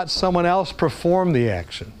we watch someone else perform the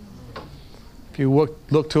action. If you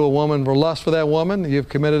look to a woman or lust for that woman, you've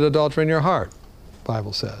committed adultery in your heart, the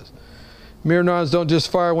Bible says. Mirror neurons don't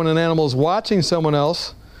just fire when an animal is watching someone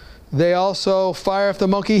else. They also fire if the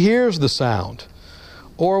monkey hears the sound.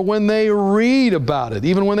 Or when they read about it.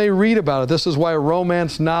 Even when they read about it. This is why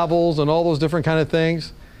romance novels and all those different kind of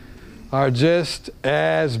things are just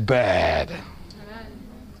as bad.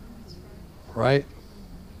 Right?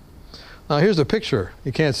 Now here's a picture.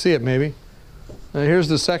 You can't see it maybe. Now here's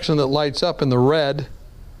the section that lights up in the red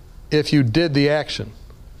if you did the action.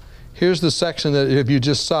 Here's the section that if you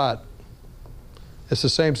just saw it. It's the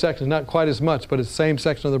same section, not quite as much, but it's the same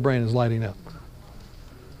section of the brain is lighting up.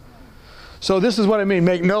 So this is what I mean.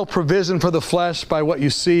 Make no provision for the flesh by what you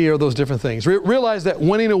see or those different things. Realize that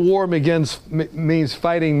winning a war means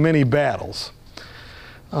fighting many battles.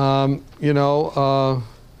 I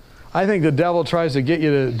think the devil tries to get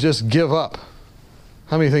you to just give up.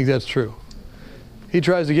 How many think that's true? He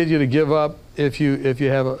tries to get you to give up if you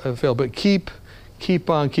have a fail. But keep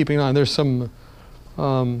on keeping on. There's some...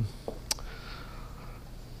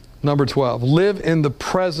 Number 12, live in the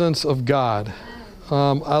presence of God.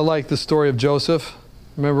 I like the story of Joseph.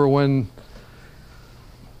 Remember when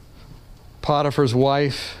Potiphar's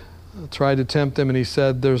wife tried to tempt him and he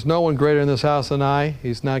said, there's no one greater in this house than I.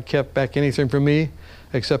 He's not kept back anything from me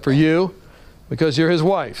except for you because you're his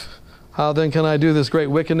wife. How then can I do this great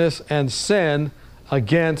wickedness and sin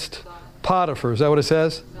against Potiphar? Is that what it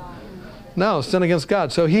says? No, sin against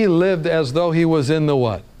God. So he lived as though he was in the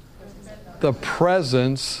what? The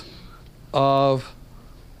presence of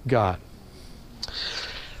God.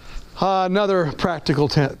 Another practical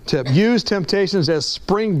tip. Use temptations as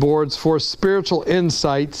springboards for spiritual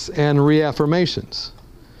insights and reaffirmations.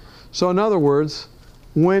 So in other words,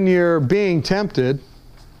 when you're being tempted,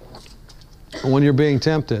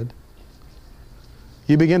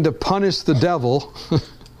 you begin to punish the devil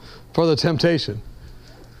for the temptation.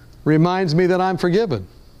 Reminds me that I'm forgiven,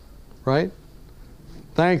 right?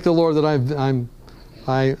 Thank the Lord that I've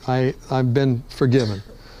been forgiven.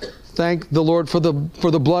 Thank the Lord for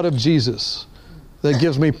the blood of Jesus that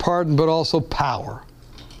gives me pardon, but also power.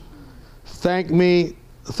 Thank the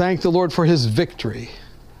Lord for His victory,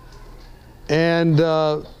 and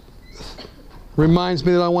reminds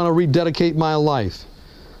me that I want to rededicate my life.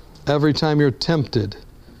 Every time you're tempted,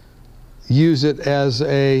 use it as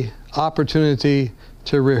a opportunity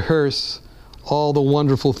to rehearse all the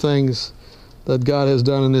wonderful things that God has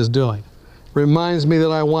done and is doing. Reminds me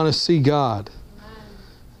that I want to see God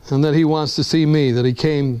and that He wants to see me, that He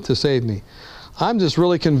came to save me. I'm just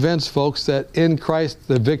really convinced, folks, that in Christ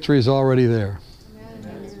the victory is already there.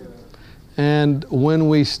 Amen. And when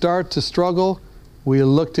we start to struggle, we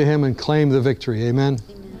look to Him and claim the victory. Amen?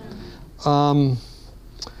 Amen.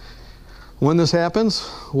 When this happens,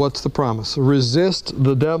 what's the promise? Resist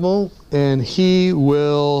the devil and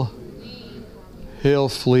he'll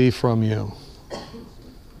flee from you.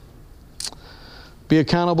 Be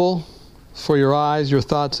accountable for your eyes, your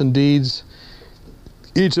thoughts, and deeds.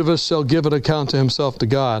 Each of us shall give an account to himself to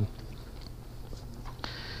God.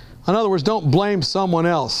 In other words, don't blame someone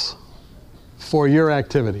else for your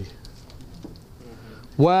activity.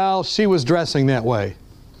 Well, she was dressing that way.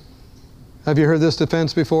 Have you heard this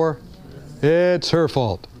defense before? It's her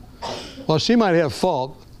fault. Well, she might have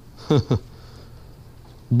fault,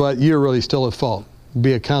 but you're really still at fault.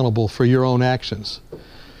 Be accountable for your own actions.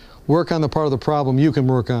 Work on the part of the problem you can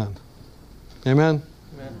work on. Amen?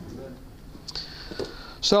 Amen.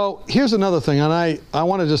 So here's another thing, and I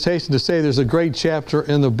want to just hasten to say there's a great chapter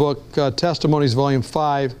in the book, Testimonies, Volume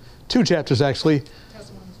 5, 2 chapters actually.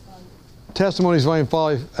 Testimonies, Volume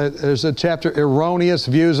 5, there's a chapter, Erroneous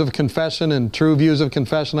Views of Confession and True Views of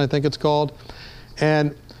Confession, I think it's called.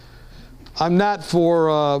 And I'm not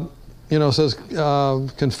for, it says,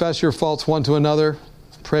 confess your faults one to another,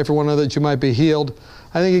 pray for one another that you might be healed.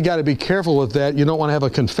 I think you got to be careful with that. You don't want to have a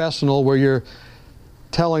confessional where you're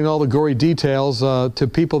telling all the gory details to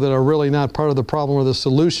people that are really not part of the problem or the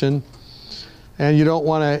solution. And you don't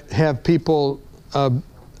want to have people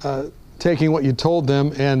taking what you told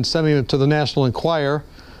them and sending it to the National Enquirer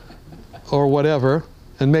or whatever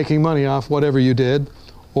and making money off whatever you did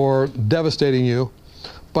or devastating you.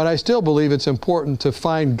 But I still believe it's important to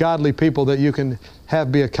find godly people that you can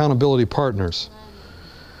have be accountability partners.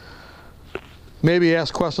 Maybe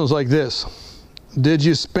ask questions like this. Did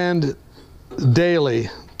you spend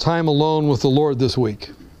daily time alone with the Lord this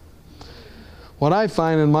week? What I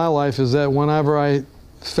find in my life is that whenever I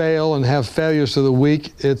fail and have failures of the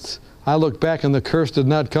week, I look back and the curse did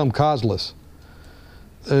not come causeless.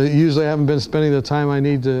 Usually I haven't been spending the time I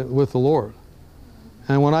need to with the Lord.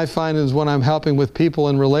 And what I find is when I'm helping with people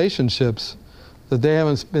in relationships that they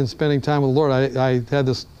haven't been spending time with the Lord. I had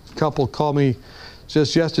this couple call me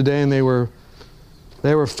just yesterday and they were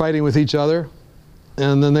fighting with each other,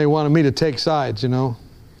 and then they wanted me to take sides, Yeah,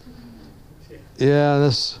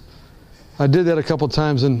 I did that a couple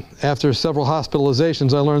times, and after several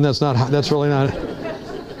hospitalizations, I learned that's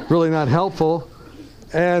really not helpful.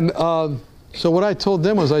 And so what I told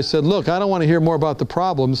them was, I said, look, I don't want to hear more about the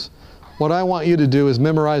problems. What I want you to do is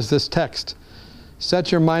memorize this text.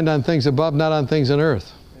 Set your mind on things above, not on things on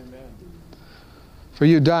earth. Amen. For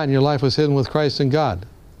you died, and your life was hidden with Christ in God.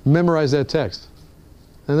 Memorize that text.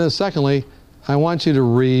 And then secondly, I want you to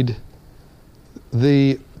read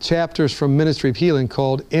the chapters from Ministry of Healing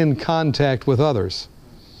called In Contact with Others.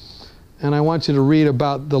 And I want you to read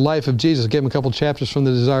about the life of Jesus. Give them a couple chapters from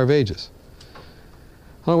the Desire of Ages.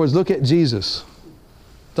 In other words, look at Jesus.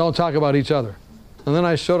 Don't talk about each other. And then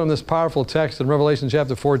I showed them this powerful text in Revelation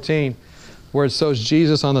chapter 14 where it shows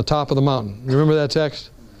Jesus on the top of the mountain. You remember that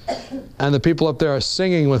text? And the people up there are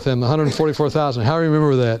singing with him, the 144,000. How do you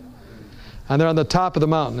remember that? And they're on the top of the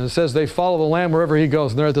mountain. And it says they follow the Lamb wherever he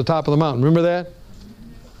goes, and they're at the top of the mountain. Remember that?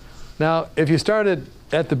 Now, if you started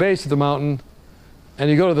at the base of the mountain and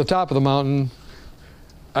you go to the top of the mountain,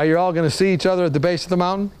 are you all going to see each other at the base of the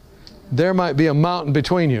mountain? There might be a mountain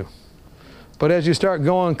between you. But as you start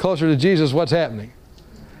going closer to Jesus, what's happening?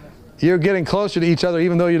 you're getting closer to each other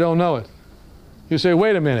even though you don't know it. You say,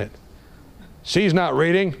 wait a minute, she's not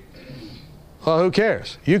reading. Well, who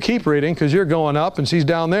cares? You keep reading because you're going up and she's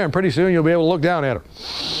down there, and pretty soon you'll be able to look down at her.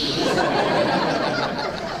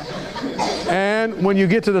 And when you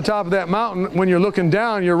get to the top of that mountain, when you're looking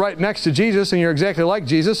down, you're right next to Jesus and you're exactly like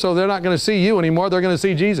Jesus, so they're not going to see you anymore. They're going to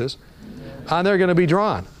see Jesus. And they're going to be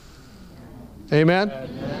drawn. Amen?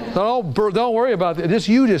 So don't worry about it.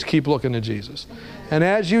 Just keep looking at Jesus. And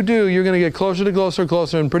as you do, you're going to get closer to closer and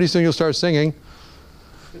closer, and pretty soon you'll start singing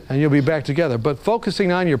and you'll be back together. But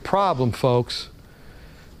focusing on your problem, folks,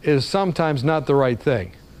 is sometimes not the right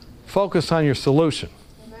thing. Focus on your solution.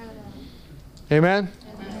 Amen?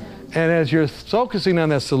 And as you're focusing on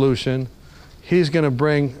that solution, He's going to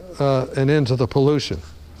bring an end to the pollution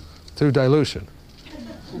through dilution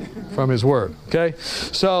from His Word. Okay?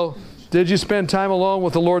 So, did you spend time alone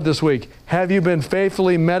with the Lord this week? Have you been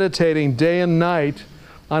faithfully meditating day and night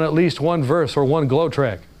on at least one verse or one glow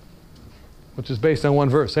track, which is based on one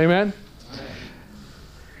verse? Amen?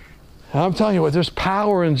 I'm telling you what, there's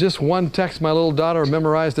power in just one text. My little daughter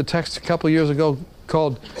memorized a text a couple years ago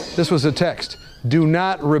called, this was a text, "Do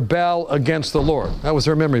not rebel against the Lord." That was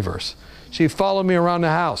her memory verse. She followed me around the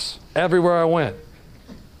house everywhere I went.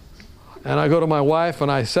 And I go to my wife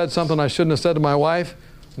and I said something I shouldn't have said to my wife.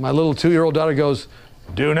 My little 2-year-old daughter goes,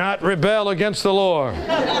 "Do not rebel against the Lord."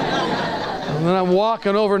 And then I'm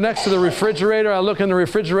walking over next to the refrigerator. I look in the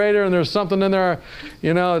refrigerator and there's something in there,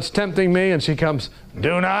 it's tempting me. And she comes,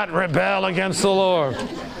 "Do not rebel against the Lord."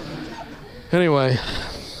 Anyway,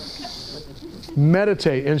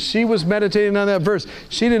 meditate. And she was meditating on that verse.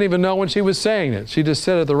 She didn't even know when she was saying it. She just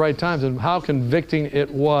said it at the right times, and how convicting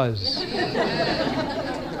it was.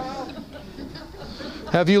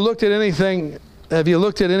 Have you looked at anything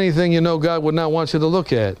you know God would not want you to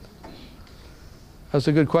look at? That's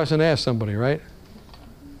a good question to ask somebody, right?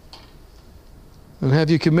 And have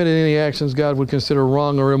you committed any actions God would consider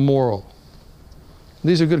wrong or immoral?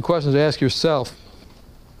 These are good questions to ask yourself.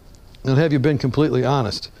 And have you been completely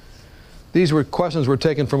honest? These were questions were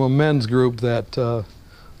taken from a men's group that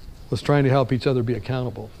was trying to help each other be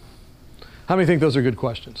accountable. How many think those are good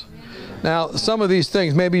questions? Now, some of these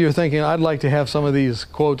things, maybe you're thinking, I'd like to have some of these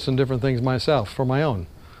quotes and different things myself for my own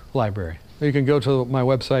library. You can go to my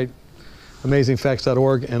website,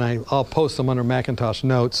 amazingfacts.org, and I'll post them under Mackintosh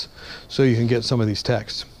notes so you can get some of these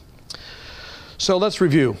texts. So let's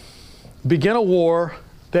review. Begin a war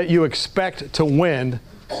that you expect to win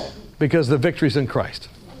because the victory's in Christ.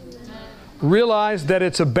 Realize that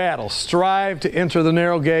it's a battle. Strive to enter the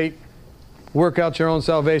narrow gate. Work out your own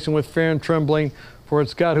salvation with fear and trembling, for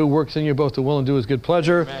it's God who works in you both to will and do His good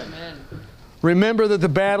pleasure. Amen. Remember that the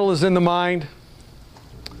battle is in the mind.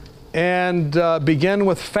 And begin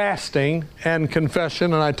with fasting and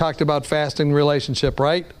confession. And I talked about fasting relationship,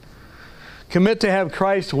 right? Commit to have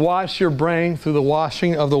Christ wash your brain through the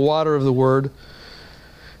washing of the water of the Word.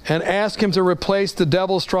 And ask Him to replace the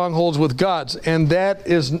devil's strongholds with God's. And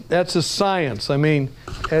that's a science. I mean,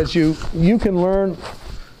 as you can learn,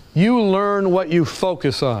 you learn what you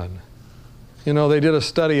focus on. They did a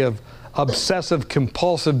study of obsessive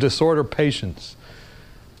compulsive disorder patients.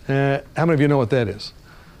 How many of you know what that is?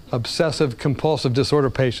 Obsessive compulsive disorder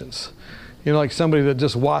patients. Like somebody that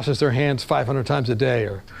just washes their hands 500 times a day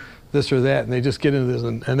or this or that, and they just get into this.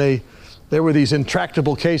 And there were these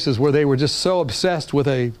intractable cases where they were just so obsessed with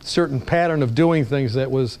a certain pattern of doing things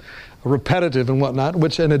that was repetitive and whatnot,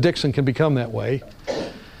 which an addiction can become that way,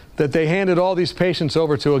 that they handed all these patients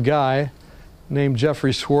over to a guy named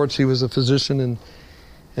Jeffrey Schwartz. He was a physician,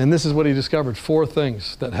 and this is what he discovered, 4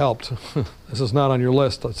 things that helped. This is not on your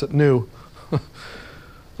list. It's new.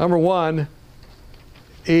 Number 1,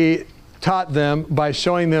 he taught them by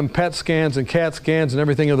showing them PET scans and CAT scans and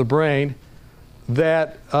everything of the brain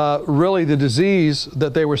that really the disease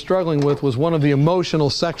that they were struggling with was one of the emotional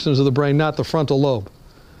sections of the brain, not the frontal lobe.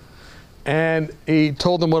 And he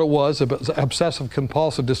told them what it was, obsessive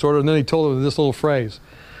compulsive disorder, and then he told them this little phrase,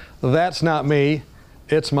 "That's not me,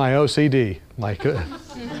 it's my OCD."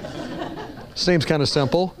 Seems kind of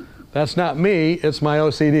simple. That's not me, it's my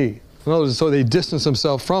OCD. So they distanced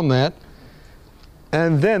themselves from that.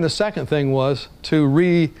 And then the second thing was to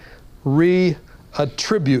reattribute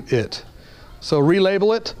it. So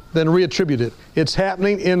relabel it, then reattribute it. It's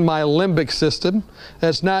happening in my limbic system.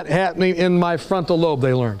 That's not happening in my frontal lobe,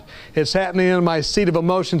 they learned. It's happening in my seat of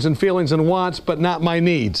emotions and feelings and wants, but not my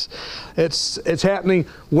needs. It's happening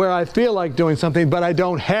where I feel like doing something, but I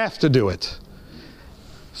don't have to do it.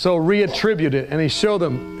 So reattribute it. And he showed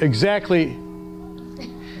them exactly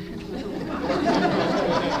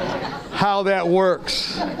how that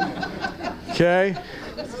works. Okay?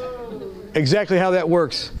 Exactly how that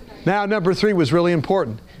works. Now, number 3 was really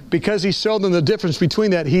important. Because he showed them the difference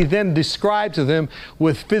between that, he then described to them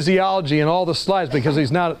with physiology and all the slides, because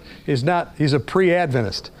he's a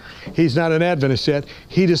pre-Adventist. He's not an Adventist yet.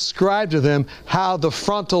 He described to them how the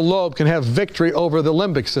frontal lobe can have victory over the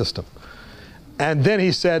limbic system. And then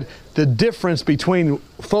he said the difference between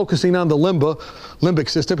focusing on the limbic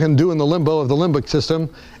system and doing the limbo of the limbic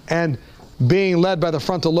system and being led by the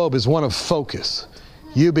frontal lobe is one of focus.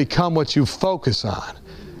 You become what you focus on.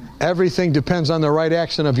 Everything depends on the right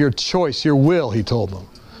action of your choice, your will, he told them.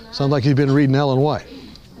 Sounds like he'd been reading Ellen White.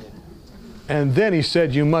 And then he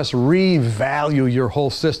said you must revalue your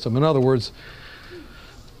whole system. In other words,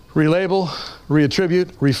 relabel,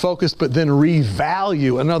 reattribute, refocus, but then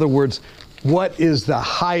revalue. In other words, what is the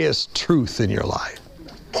highest truth in your life?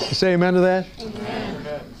 You say amen to that?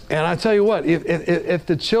 Amen. And I tell you what, if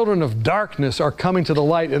the children of darkness are coming to the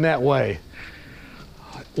light in that way,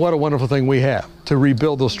 what a wonderful thing we have to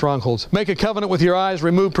rebuild those strongholds. Make a covenant with your eyes,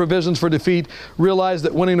 remove provisions for defeat, realize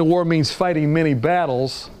that winning the war means fighting many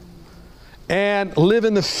battles, and live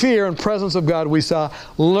in the fear and presence of God we saw.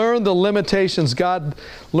 Learn the limitations,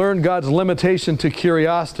 learn God's limitation to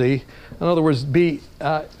curiosity. In other words, be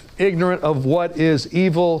ignorant of what is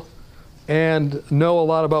evil and know a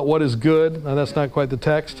lot about what is good. Now that's not quite the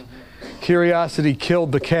text. Curiosity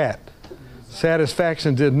killed the cat.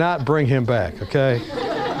 Satisfaction did not bring him back, okay?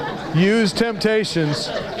 Use temptations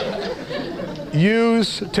as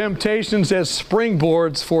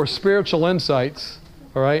springboards for spiritual insights,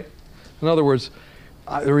 all right? In other words,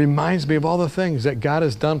 it reminds me of all the things that God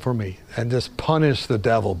has done for me, and just punish the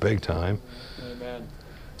devil big time. Amen.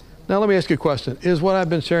 Now let me ask you a question. Is what I've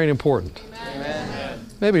been sharing important? Amen.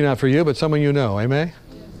 Maybe not for you, but someone you know, amen?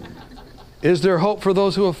 Is there hope for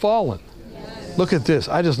those who have fallen? Look at this.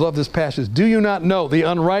 I just love this passage. Do you not know the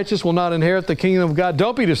unrighteous will not inherit the kingdom of God?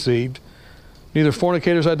 Don't be deceived. Neither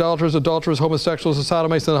fornicators, idolaters, adulterers, homosexuals, and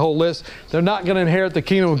sodomites, and the whole list. They're not going to inherit the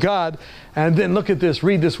kingdom of God. And then look at this.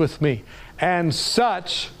 Read this with me. And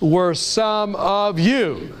such were some of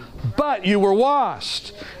you. But you were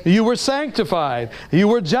washed, you were sanctified, you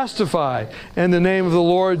were justified in the name of the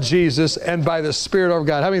Lord Jesus and by the Spirit of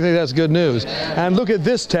God. How many think that's good news? And look at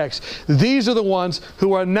this text. These are the ones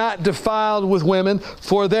who are not defiled with women,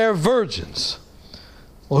 for they're virgins.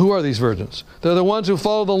 Well, who are these virgins? They're the ones who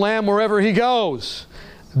follow the Lamb wherever He goes.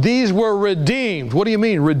 These were redeemed. What do you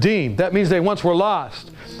mean, redeemed? That means they once were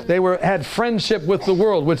lost. They had friendship with the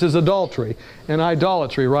world, which is adultery and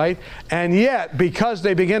idolatry, right? And yet, because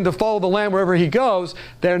they begin to follow the Lamb wherever He goes,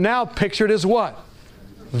 they're now pictured as what?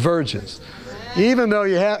 Virgins. Even though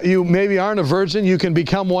you maybe aren't a virgin, you can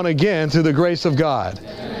become one again through the grace of God.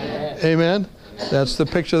 Amen? That's the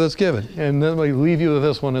picture that's given. And then we leave you with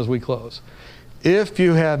this one as we close. If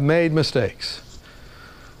you have made mistakes,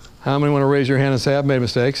 how many want to raise your hand and say, I've made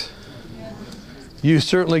mistakes? You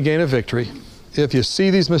certainly gain a victory if you see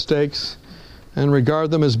these mistakes and regard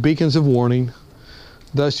them as beacons of warning.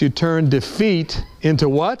 Thus you turn defeat into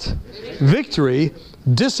what? Victory,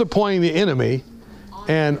 disappointing the enemy,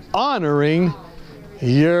 and honoring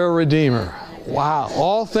your Redeemer. Wow.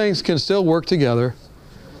 All things can still work together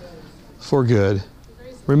for good.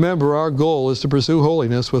 Remember, our goal is to pursue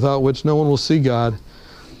holiness, without which no one will see God.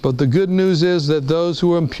 But the good news is that those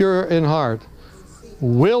who are pure in heart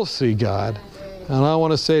will see God. And I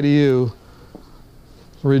want to say to you,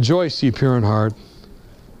 rejoice, ye pure in heart.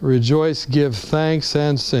 Rejoice, give thanks,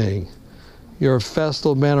 and sing. Your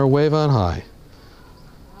festal banner wave on high.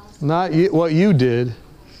 Not what you did,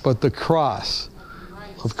 but the cross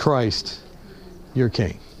of Christ, your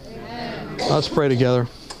King. Amen. Let's pray together.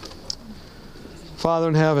 Father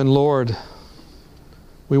in heaven, Lord,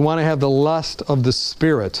 we want to have the lust of the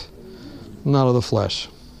Spirit, not of the flesh.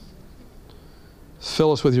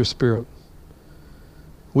 Fill us with your Spirit.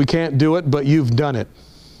 We can't do it, but you've done it.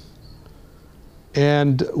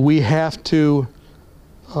 And we have to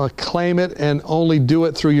claim it and only do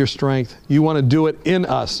it through your strength. You want to do it in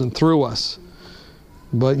us and through us.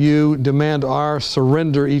 But you demand our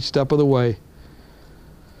surrender each step of the way.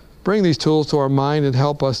 Bring these tools to our mind and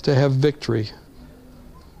help us to have victory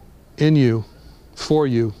in you, for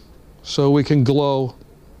you, so we can glow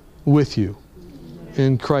with you.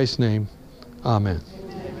 In Christ's name, amen.